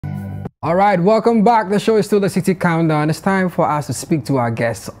All right, welcome back. The show is still the CITI Countdown. It's time for us to speak to our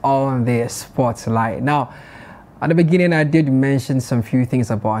guests on the spotlight. Now, at the beginning, I did mention some few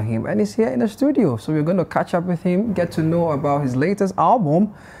things about him, and he's here in the studio. So we're going to catch up with him, get to know about his latest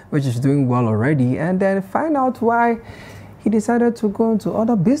album, which is doing well already, and then find out why he decided to go into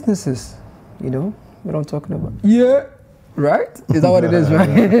other businesses. You know what I'm talking about? Yeah. Right? Is that what it is, right?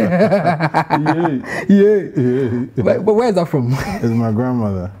 Yeah. But where is that from? It's my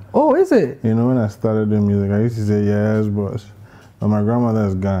grandmother. Oh, is it? You know, when I started doing music, I used to say, yes, boss. But my grandmother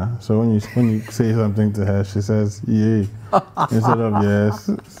is Ghana. So when you say something to her, she says, yeah, instead of yes.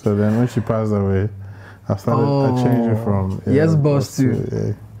 So then when she passed away, I changed it from yes, boss to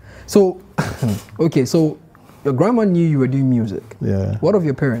yeah. So, okay, so your grandma knew you were doing music. Yeah. What of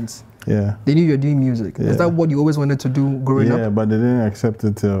your parents? Yeah. They knew you were doing music. Yeah. Is that what you always wanted to do growing up? Yeah, but they didn't accept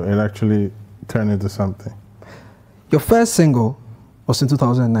it till it actually turned into something. Your first single was in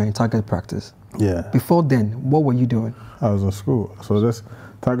 2009, Target Practice. Yeah. Before then, what were you doing? I was in school. So this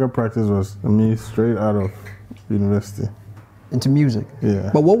Target Practice was me straight out of university. Into music? Yeah.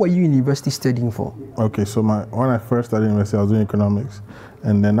 But what were you in university studying for? Okay, so when I first started university, I was doing economics.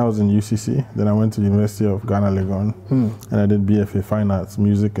 And then I was in UCC. Then I went to University of Ghana, Legon. And I did BFA Fine Arts,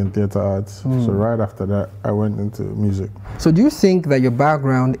 Music and Theatre Arts. So right after that, I went into music. So do you think that your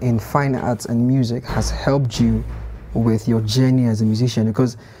background in fine arts and music has helped you with your journey as a musician?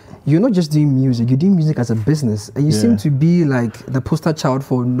 Because you're not just doing music, you're doing music as a business. And you seem to be like the poster child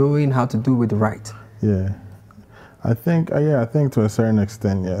for knowing how to do it right. Yeah. I think to a certain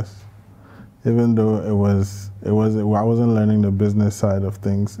extent, yes. Even though I wasn't learning the business side of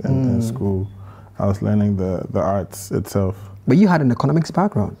things in school. I was learning the arts itself. But you had an economics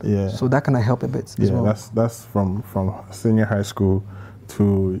background. Yeah. So that kind of help a bit as well. That's from senior high school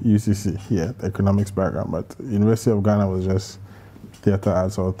to UCC. Yeah, the economics background. But University of Ghana was just theatre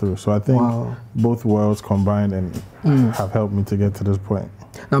arts all through. So I think both worlds combined and have helped me to get to this point.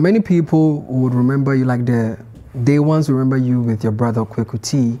 Now, many people would remember you like they once remember you with your brother Kweku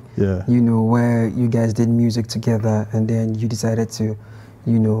T, you know, where you guys did music together and then you decided to,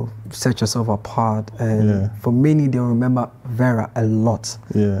 you know, set yourself apart. And for many, they'll remember Vera a lot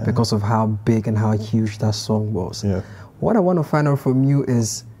because of how big and how huge that song was. Yeah. What I want to find out from you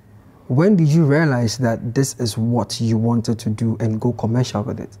is, when did you realize that this is what you wanted to do and go commercial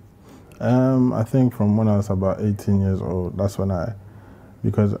with it? I think from when I was about 18 years old, that's when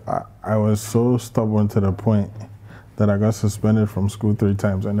because I was so stubborn to the point that I got suspended from school 3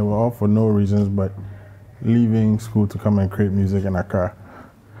 times, and they were all for no reasons but leaving school to come and create music in Accra.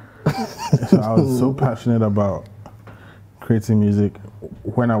 So I was so passionate about creating music.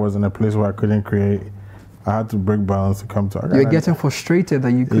 When I was in a place where I couldn't create, I had to break balance to come to Accra. You're getting frustrated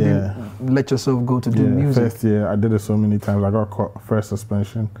that you couldn't let yourself go to do music. First year, I did it so many times. I got caught, first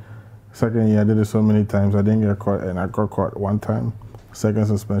suspension. Second year, I did it so many times. I didn't get caught, and I got caught 1 time. Second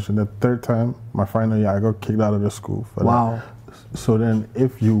suspension. The 3rd time, my final year, I got kicked out of the school for that. So then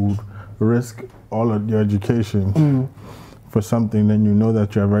if you would risk all of your education for something, then you know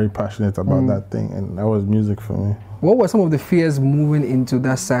that you're very passionate about that thing, and that was music for me. What were some of the fears moving into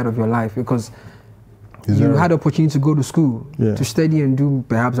that side of your life? Because you had the opportunity to go to school, to study and do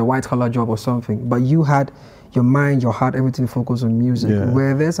perhaps a white-collar job or something, but you had your mind, your heart, everything focused on music.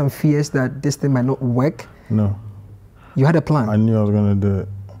 Were there some fears that this thing might not work? No. You had a plan? I knew I was going to do it.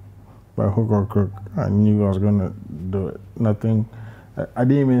 By hook or crook, I knew I was going to do it. Nothing. I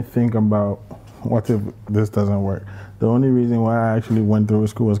didn't even think about what if this doesn't work. The only reason why I actually went through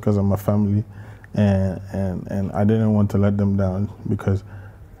school was because of my family, and I didn't want to let them down because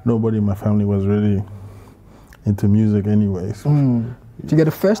nobody in my family was really into music anyways. So you're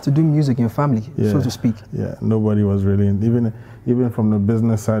the first to do music in your family, so to speak. Yeah, nobody was really, even from the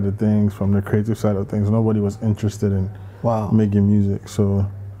business side of things, from the creative side of things, nobody was interested in making music. So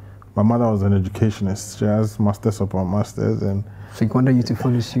my mother was an educationist. She has masters upon masters, and so he wanted you to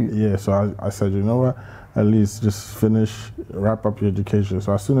follow suit. Yeah, so I said, you know what, at least just wrap up your education.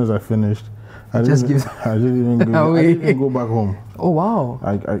 So as soon as I finished, I didn't even go back home. Oh wow!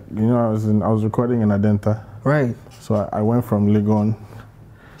 I was recording in Adenta. Right. So I went from Legon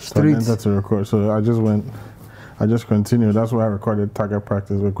to Adenta to record. So I just continued. That's why I recorded Target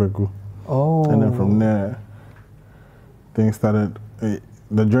Practice with Kweku. Oh. And then from there, things started.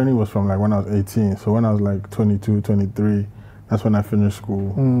 The journey was from like when I was 18. So when I was like 22, 23, that's when I finished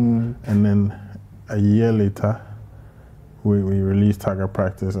school. And then a year later, we released Target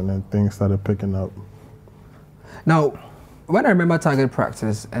Practice, and then things started picking up. Now, when I remember Target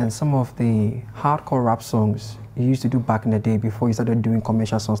Practice and some of the hardcore rap songs you used to do back in the day before you started doing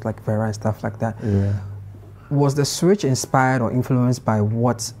commercial songs like Vera and stuff like that, was the switch inspired or influenced by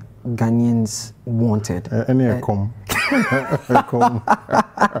what Ghanaians wanted?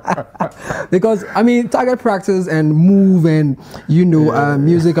 Because I mean, Target Practice and Move and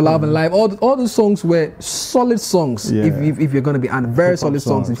Music Alive and Live, all the songs were solid songs. If you're gonna be honest, very solid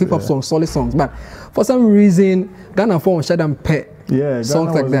songs, hip hop songs, solid songs. But for some reason, Ghana form shut and pet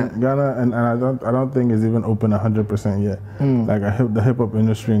songs like that. Ghana and I don't think it's even open 100% yet. Like the hip hop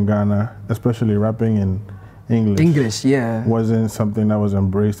industry in Ghana, especially rapping in English, wasn't something that was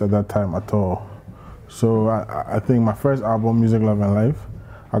embraced at that time at all. So I think my first album, Music, Love and Life,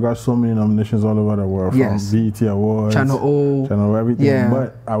 I got so many nominations all over the world, from BET Awards, Channel O, everything.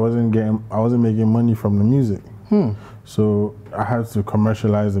 But I wasn't making money from the music. So I had to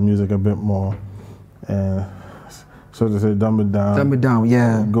commercialize the music a bit more, and so to say, dumb it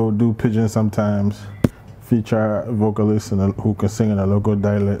down. Go do pidgin sometimes, feature vocalists who can sing in a local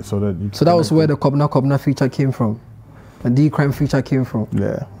dialect, so that. So that was where the Kobna feature came from. The D-Crime feature came from.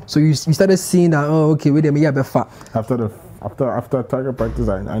 Yeah. So you started seeing that, oh, okay, wait a minute, After Target Practice,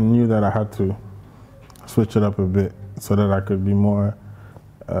 I knew that I had to switch it up a bit so that I could be more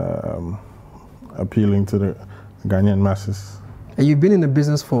appealing to the Ghanaian masses. And you've been in the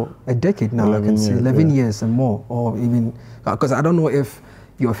business for a decade now, 11 years and more, or even, because I don't know if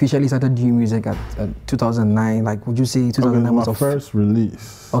you officially started doing music at 2009, like would you say 2009 was my first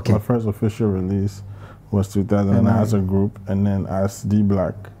release? Okay. My first official release was 2009 as a group, and then as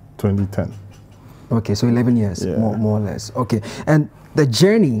D-Black 2010. Okay, so 11 years, more or less. Okay, and the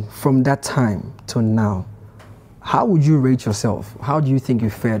journey from that time to now, how would you rate yourself? How do you think you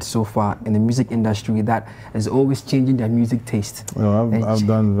fared so far in the music industry that is always changing their music taste? Well, I've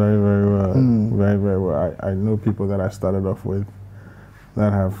done very, very well, very, very well. I know people that I started off with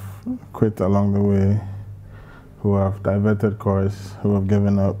that have quit along the way, who have diverted course, who have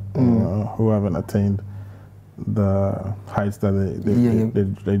given up, who haven't attained the heights that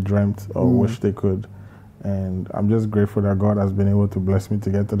they dreamt or wished they could. And I'm just grateful that God has been able to bless me to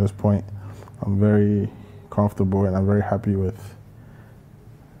get to this point. I'm very comfortable and I'm very happy with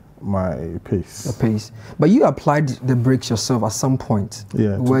my pace. The pace. But you applied the brakes yourself at some point,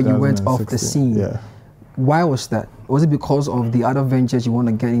 where you went off the scene. Yeah. Why was that? Was it because of the other ventures you want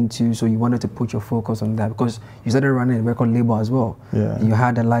to get into, so you wanted to put your focus on that? Because you started running a record label as well. Yeah. You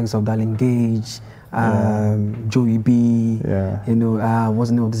had the likes of Darling Gage, Joey B, what's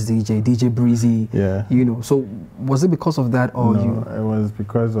the name of this DJ Breezy, so was it because of that, or it was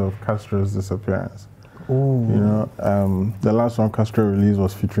because of Castro's disappearance. The last song Castro released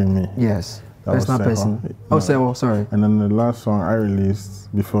was featuring me. Yes, that's not person. Sorry. And then the last song I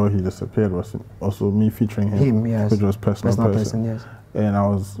released before he disappeared was also me featuring him. Yes. Which was Personal Person. Yes. And I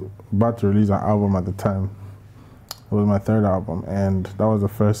was about to release an album at the time. It was my third album, and that was the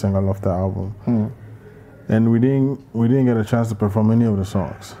first single off the album. And we didn't get a chance to perform any of the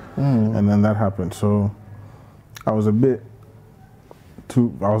songs, and then that happened. So I was a bit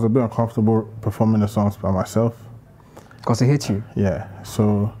uncomfortable performing the songs by myself. Because it hit you. Yeah.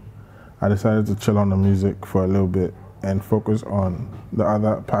 So I decided to chill on the music for a little bit and focus on the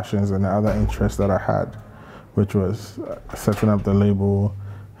other passions and the other interests that I had, which was setting up the label,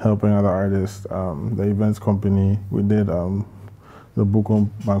 helping other artists, the events company. We did the Bukum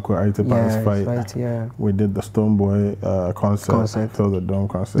Banco Aite Paris fight. We did the Stoneboy concert, Fill the Dome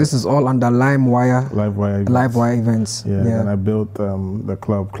concert. This is all under Live Wire events. Yeah. And I built the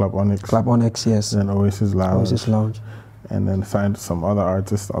Club Onyx. Club Onyx, yes. And Oasis Lounge. And then signed some other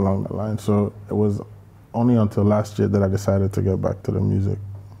artists along the line. So it was only until last year that I decided to get back to the music.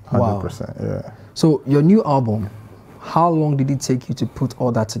 100%. Wow. Yeah. So your new album, how long did it take you to put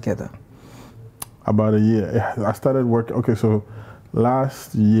all that together? About a year. I started working. Okay, so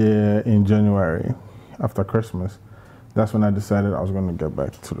last year in January, after Christmas, that's when I decided I was going to get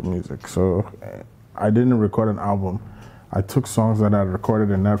back to the music. So I didn't record an album. I took songs that I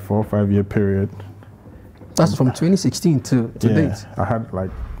recorded in that 4 or 5 year period. That's from 2016 to date. I had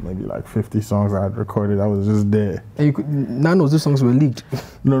maybe 50 songs I had recorded. I was just there. And none of those songs were leaked?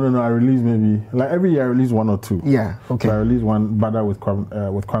 No. I released maybe, every year I release 1 or 2. Yeah, okay. So I released one, Bada with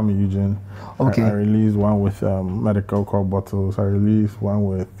Kwame Eugene. Okay. I released one with Medical called Bottles. I released one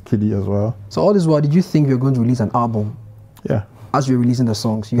with Kiddy as well. So all this while, did you think you were going to release an album? Yeah. As you were releasing the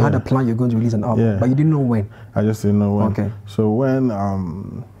songs, you had a plan you're going to release an album, but you didn't know when? I just didn't know when. Okay. So when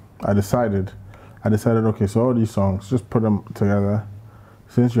I decided, okay, so all these songs, just put them together.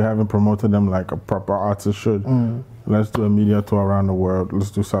 Since you haven't promoted them like a proper artist should, let's do a media tour around the world.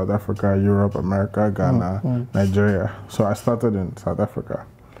 Let's do South Africa, Europe, America, Ghana, Nigeria. So I started in South Africa.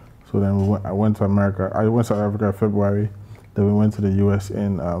 So then I went to America. I went to South Africa in February. Then we went to the US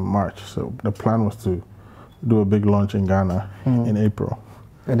in March. So the plan was to do a big launch in Ghana in April.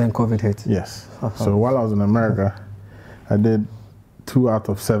 And then COVID hit. Yes. So while I was in America, I did 2 out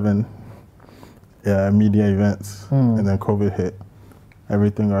of 7 media events, and then COVID hit.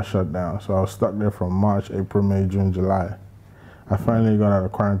 Everything got shut down. So I was stuck there from March, April, May, June, July. I finally got out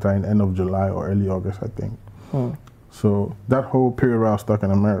of quarantine end of July or early August, I think. So that whole period where I was stuck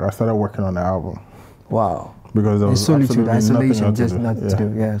in America, I started working on the album. Wow. Because there was solitude, isolation, just nothing to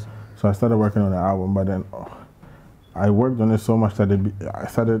do, yes. So I started working on the album, but then I worked on it so much that I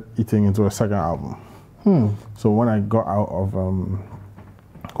started eating into a second album. So when I got out of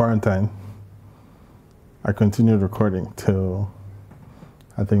quarantine, I continued recording till,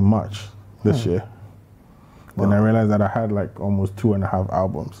 I think, March this year. Wow. Then I realized that I had like almost 2.5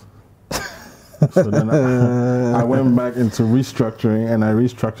 albums. So then I went back into restructuring, and I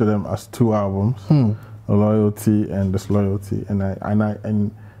restructured them as 2 albums, Loyalty and Disloyalty.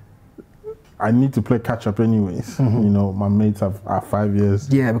 And I need to play catch up anyways. You know, my mates are 5 years.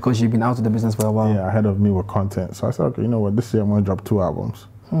 Yeah, because you've been out of the business for a while. Yeah, ahead of me with content. So I said, okay, you know what, this year I'm going to drop 2 albums.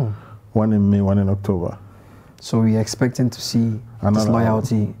 One in May, one in October. So we're expecting to see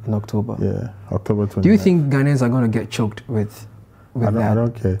Disloyalty in October. Yeah, October 20th. Do you think Ghanaians are going to get choked with that? I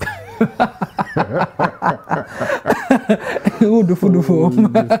don't care.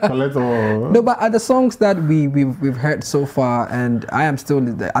 No, but are the songs that we've heard so far, and I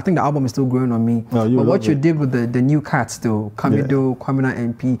think the album is still growing on me. No, but what you did with the new cats still, Kamido, Kwamina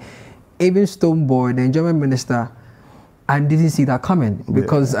MP, even Stoneboy, the enjoyment minister, I didn't see that coming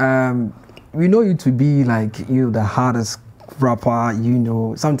because we know you to be like, you know, the hardest rapper, you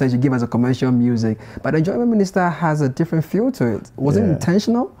know, sometimes you give us a commercial music, but the enjoyment minister has a different feel to it. Was it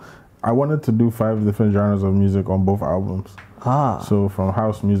intentional? I wanted to do 5 different genres of music on both albums. So from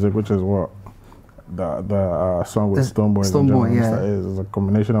house music, which is what the song with Stoneboy is a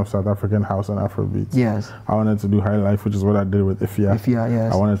combination of South African house and Afrobeat. Yes. I wanted to do high life, which is what I did with Ifya.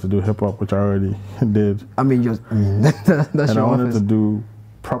 Yes. I wanted to do hip hop, which I already did. I mean, that's and I wanted to do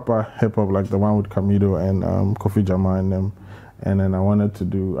proper hip hop, like the one with Kamido and Kofi Jama and them. And then I wanted to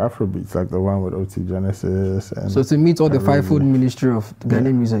do Afrobeats, like the one with OT Genesis. And so to meet all the 5-fold ministry of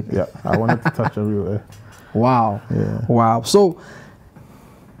Ghanaian music. Yeah, I wanted to touch everywhere. Wow. Yeah. Wow. So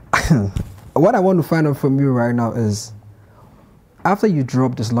what I want to find out from you right now is, after you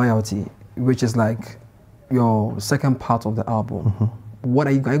drop Disloyalty, which is like your second part of the album, what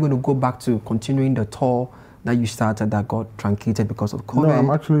are you going to go back to continuing the tour that you started that got truncated because of COVID? No,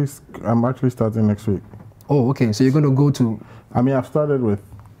 I'm actually starting next week. Oh, okay. So you're going to go to... I mean, I've started with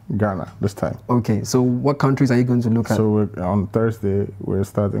Ghana this time. Okay. So what countries are you going to look at? So on Thursday, we're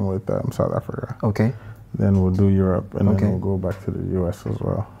starting with South Africa. Okay. Then we'll do Europe, and then we'll go back to the US as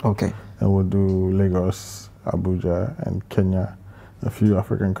well. Okay. And we'll do Lagos, Abuja, and Kenya, a few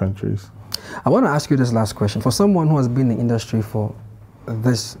African countries. I want to ask you this last question. For someone who has been in the industry for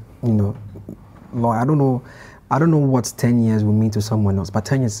this, you know, long, I don't know what 10 years will mean to someone else, but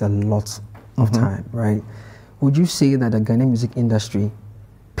 10 years is a lot of time, right? Would you say that the Ghanaian music industry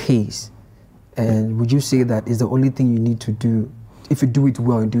pays? And would you say that is the only thing you need to do? If you do it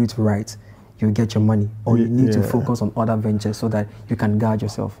well and do it right, you'll get your money, or you need to focus on other ventures so that you can guard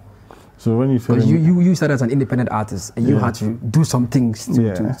yourself? So when you say... Because you started as an independent artist, and you had to do some things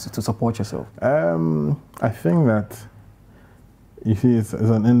to support yourself. I think that, you see, it's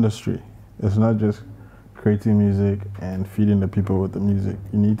an industry. It's not just creating music and feeding the people with the music.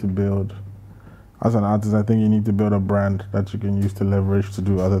 You need to build... As an artist, I think you need to build a brand that you can use to leverage to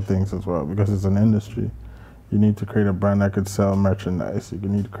do other things as well, because it's an industry. You need to create a brand that could sell merchandise. You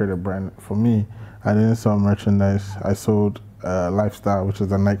need to create a brand. For me, I didn't sell merchandise. I sold Lifestyle, which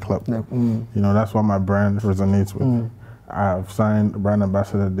is a nightclub. You know, that's what my brand resonates with. I've signed brand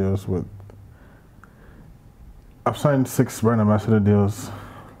ambassador deals with... I've signed 6 brand ambassador deals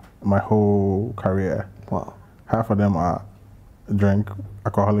my whole career. Wow. Half of them are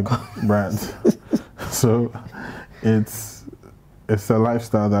alcoholic brands. So it's a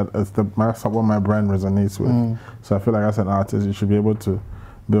lifestyle that's what my brand resonates with. So I feel like as an artist, you should be able to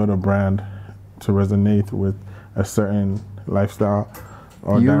build a brand to resonate with a certain lifestyle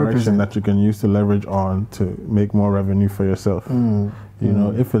or direction that you can use to leverage on to make more revenue for yourself. You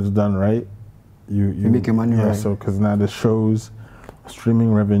know, if it's done right, you make your money right. So because now the shows,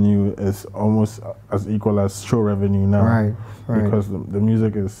 streaming revenue is almost as equal as show revenue now. Right. Because the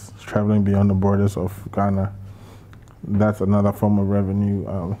music is traveling beyond the borders of Ghana. That's another form of revenue.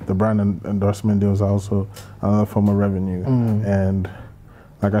 The brand endorsement deals are also another form of revenue. And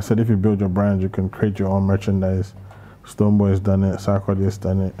like I said, if you build your brand, you can create your own merchandise. Stoneboy has done it, Sarkodie has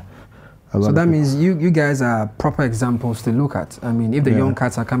done it. So that means you guys are proper examples to look at. I mean, if the young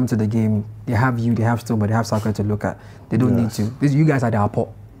cats are coming to the game, they have you, they have Stone, but they have Soccer to look at. They don't need to. You guys are the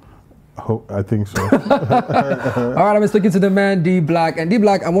apple. I think so. All right, I'm speaking to the man D Black, and D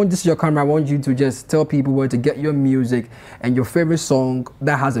Black, this is your camera. I want you to just tell people where to get your music and your favorite song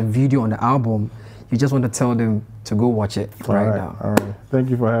that has a video on the album. You just want to tell them to go watch it right now. All right. Thank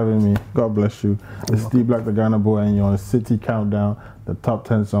you for having me. God bless you. It's D Black, the Ghana boy, and you're on CITI Countdown, the top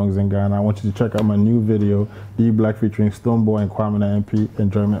 10 songs in Ghana. I want you to check out my new video, D Black featuring Stoneboy and Kwame MP,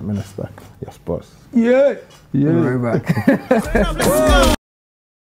 Enjoyment Minister. Yes, boss. Yeah. Right back.